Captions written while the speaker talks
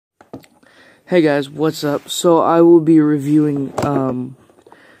Hey guys, what's up? So I will be reviewing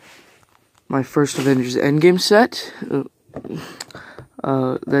my first Avengers Endgame set.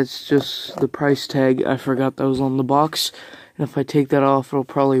 That's just the price tag. I forgot that was on the box. And if I take that off, it'll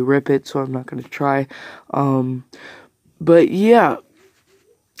probably rip it, so I'm not going to try. But yeah.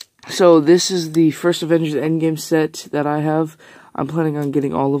 So this is the first Avengers Endgame set that I have. I'm planning on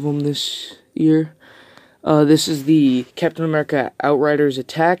getting all of them this year. This is the Captain America Outriders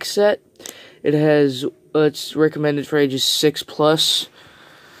Attack set. It has, it's recommended for ages 6+,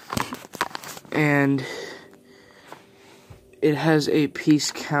 and it has a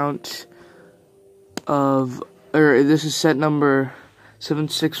piece count of, this is set number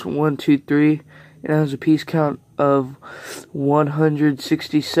 76123. It has a piece count of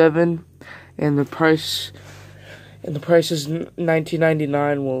 167, and the price is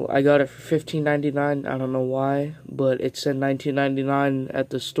 $19.99. Well, I got it for $15.99. I don't know why, but it said $19.99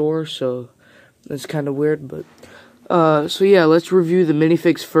 at the store, so that's kind of weird. But so yeah, let's review the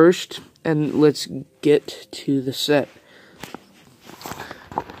minifigs first, and let's get to the set.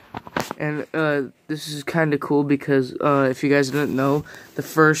 And this is kind of cool because if you guys didn't know, the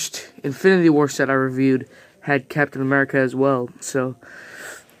first Infinity War set I reviewed had Captain America as well, so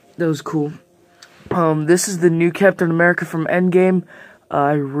that was cool. This is the new Captain America from Endgame.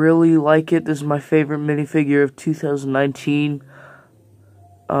 I really like it. This is my favorite minifigure of 2019.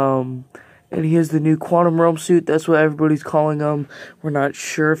 And he has the new Quantum Realm suit. That's what everybody's calling him. We're not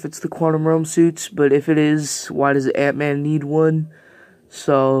sure if it's the Quantum Realm suits, but if it is, why does Ant-Man need one?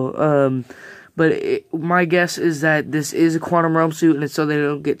 So, my guess is that this is a Quantum Realm suit, and it's so they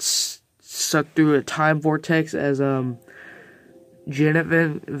don't get sucked through a time vortex, as Janet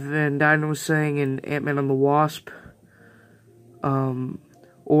Van Dyne was saying in Ant-Man and the Wasp.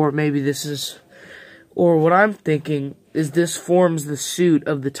 Or maybe this is, or what I'm thinking is this forms the suit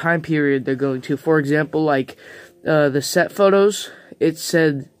of the time period they're going to. For example, like the set photos, it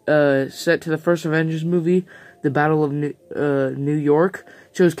said set to the first Avengers movie, the Battle of New York.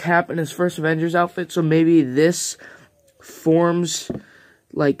 Shows Cap in his first Avengers outfit, so maybe this forms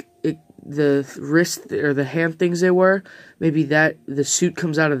like the wrist or the hand things they wear. Maybe that the suit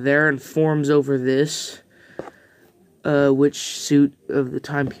comes out of there and forms over this. Which suit of the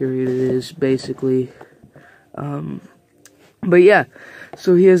time period it is, basically. But yeah,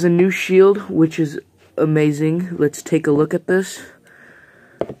 so he has a new shield, which is amazing. Let's take a look at this.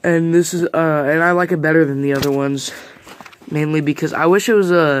 And this is, and I like it better than the other ones, mainly because I wish it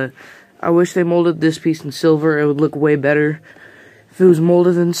was I wish they molded this piece in silver. It would look way better if it was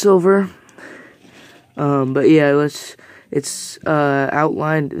molded in silver. But yeah, it's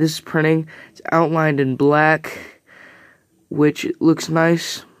outlined, this is printing, it's outlined in black, which looks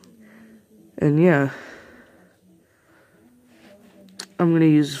nice. And yeah, I'm going to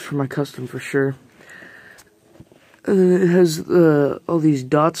use this for my custom for sure. And then it has all these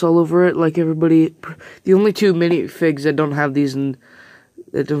dots all over it, like everybody. The only two minifigs that don't have these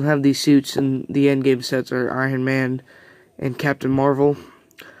suits in the Endgame sets are Iron Man and Captain Marvel.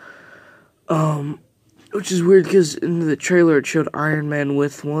 Which is weird because in the trailer it showed Iron Man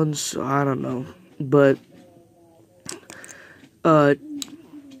with one, so I don't know. But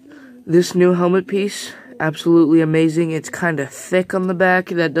this new helmet piece, absolutely amazing. It's kind of thick on the back.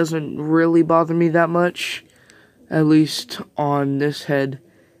 That doesn't really bother me that much. At least on this head.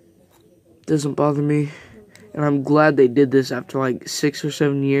 Doesn't bother me. And I'm glad they did this after like 6 or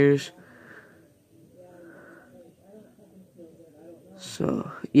 7 years.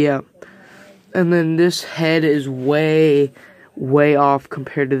 So, yeah. And then this head is way, way off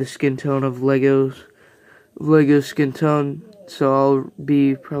compared to the skin tone of Lego skin tone. So I'll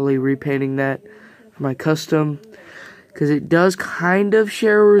be probably repainting that for my custom, because it does kind of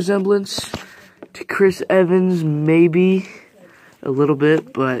share a resemblance to Chris Evans, maybe a little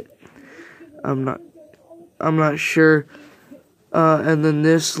bit, but I'm not sure. And then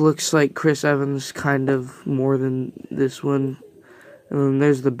this looks like Chris Evans kind of more than this one. And then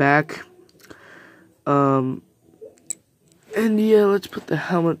there's the back. And yeah, let's put the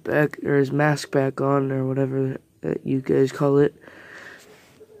helmet back, or his mask back on, or whatever that you guys call it.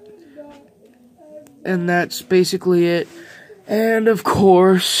 And that's basically it. And of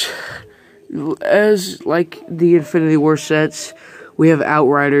course, as like the Infinity War sets, we have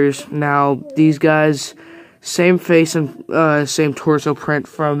Outriders. Now, these guys, same face and same torso print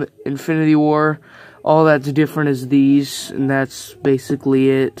from Infinity War. All that's different is these, and that's basically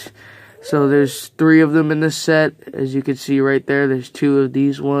it. So there's 3 of them in this set, as you can see right there. There's 2 of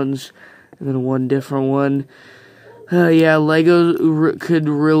these ones, and then 1 different one. Yeah, Lego could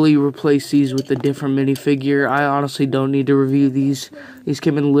really replace these with a different minifigure. I honestly don't need to review these. These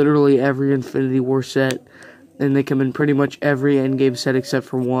come in literally every Infinity War set, and they come in pretty much every Endgame set except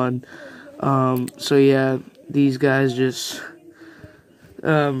for one. So yeah, these guys just...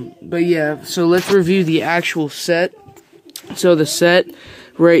 but yeah, so let's review the actual set. So the set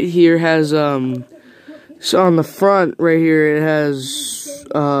right here has, so on the front right here, it has...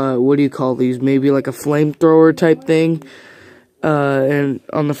 what do you call these? Maybe like a flamethrower type thing, and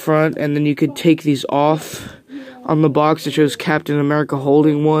on the front, and then you could take these off. On the box, it shows Captain America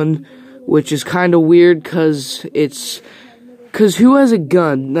holding one, which is kind of weird, because who has a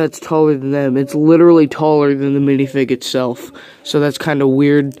gun that's taller than them? It's literally taller than the minifig itself, so that's kind of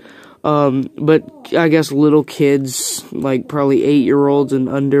weird. But I guess little kids, like probably 8-year-olds and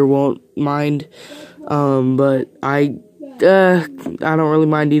under, won't mind. But I don't really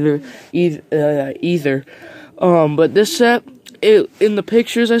mind either. But this set, in the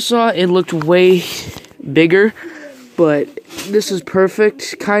pictures I saw, it looked way bigger, but this is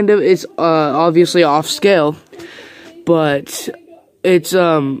perfect, kind of. It's, obviously off scale, but it's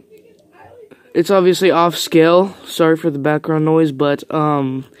obviously off scale. Sorry for the background noise, but,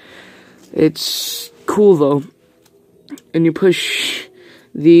 it's cool, though. And you push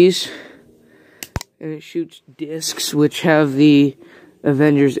these, and it shoots discs, which have the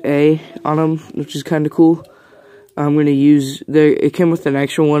Avengers A on them, which is kind of cool. I'm going to use, it came with an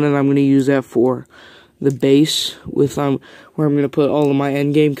extra one, and I'm going to use that for the base, with where I'm going to put all of my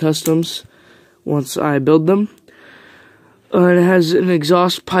endgame customs once I build them. It has an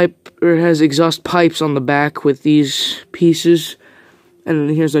exhaust pipe, or it has exhaust pipes on the back with these pieces. And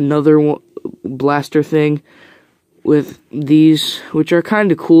then here's another blaster thing with these, which are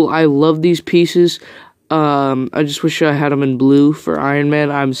kind of cool. I love these pieces. I just wish I had them in blue for Iron Man.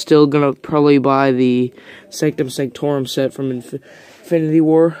 I'm still gonna probably buy the Sanctum Sanctorum set from Infinity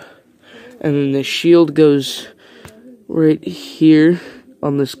War. And then the shield goes right here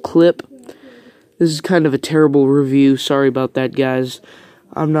on this clip. This is kind of a terrible review. Sorry about that, guys.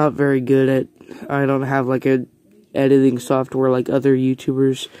 I'm not very good at... I don't have, like, a editing software like other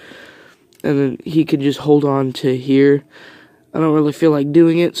YouTubers. And then he could just hold on to here. I don't really feel like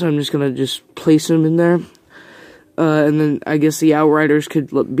doing it, so I'm just gonna just place him in there. And then I guess the Outriders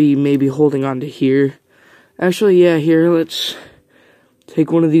could be maybe holding on to here. Actually, yeah, here, let's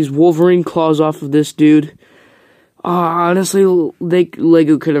take one of these Wolverine claws off of this dude. Honestly,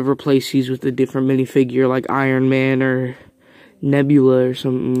 Lego could have replaced these with a different minifigure, like Iron Man or Nebula or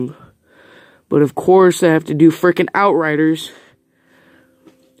something. But of course, they have to do frickin' Outriders.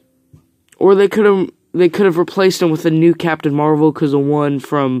 Or they could have replaced them with a new Captain Marvel, because the one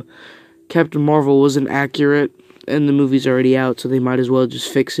from Captain Marvel wasn't accurate, and the movie's already out, so they might as well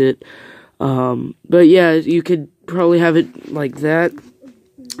just fix it. But yeah, you could probably have it like that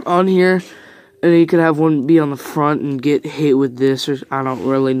on here, and then you could have one be on the front and get hit with this, or I don't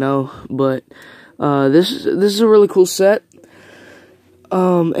really know. But this is a really cool set.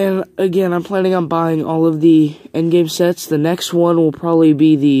 And again, I'm planning on buying all of the endgame sets. The next one will probably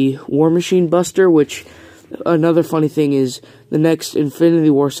be the War Machine Buster, which, another funny thing is, the next Infinity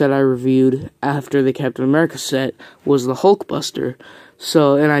War set I reviewed after the Captain America set was the Hulk Buster.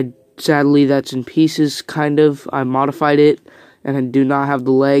 So, and sadly, that's in pieces, kind of. I modified it, and I do not have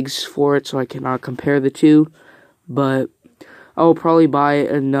the legs for it, so I cannot compare the two. But I will probably buy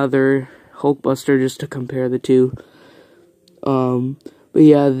another Hulk Buster just to compare the two. But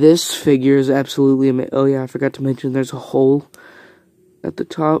yeah, this figure is absolutely amazing. Oh yeah, I forgot to mention there's a hole at the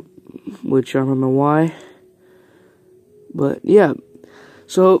top, which I don't know why. But yeah,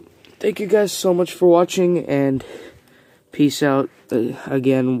 so thank you guys so much for watching, and peace out.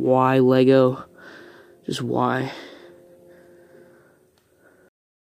 Again, why Lego? Just why?